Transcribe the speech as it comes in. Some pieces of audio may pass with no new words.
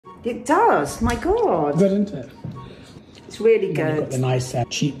It does. My God. Good, isn't it? It's really You've good. got the nice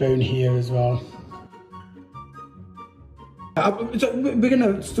cheekbone here as well. So we're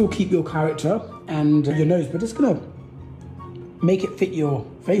gonna still keep your character and your nose, but just gonna make it fit your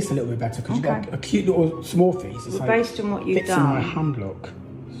face a little bit better because you've got a cute little small face. It's Well, based on what you've fits in done. my hand look.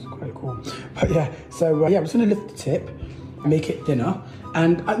 It's quite cool. But yeah, so yeah, I'm just gonna lift the tip, make it thinner,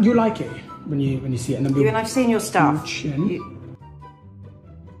 and you like it when you see it. And then And I've seen your stuff.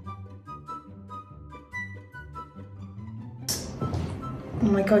 Oh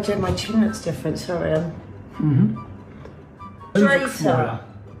my God, yeah, my chin looks different. Sorry. Straighter.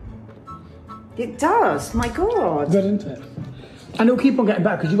 It does. My God. Good, isn't it? And it'll keep on getting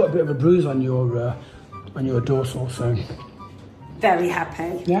better because you've got a bit of a bruise on your dorsal, so. Very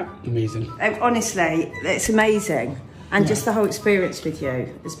happy. Yeah, amazing. Honestly, it's amazing. And just the whole experience with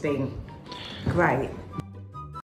you has been great.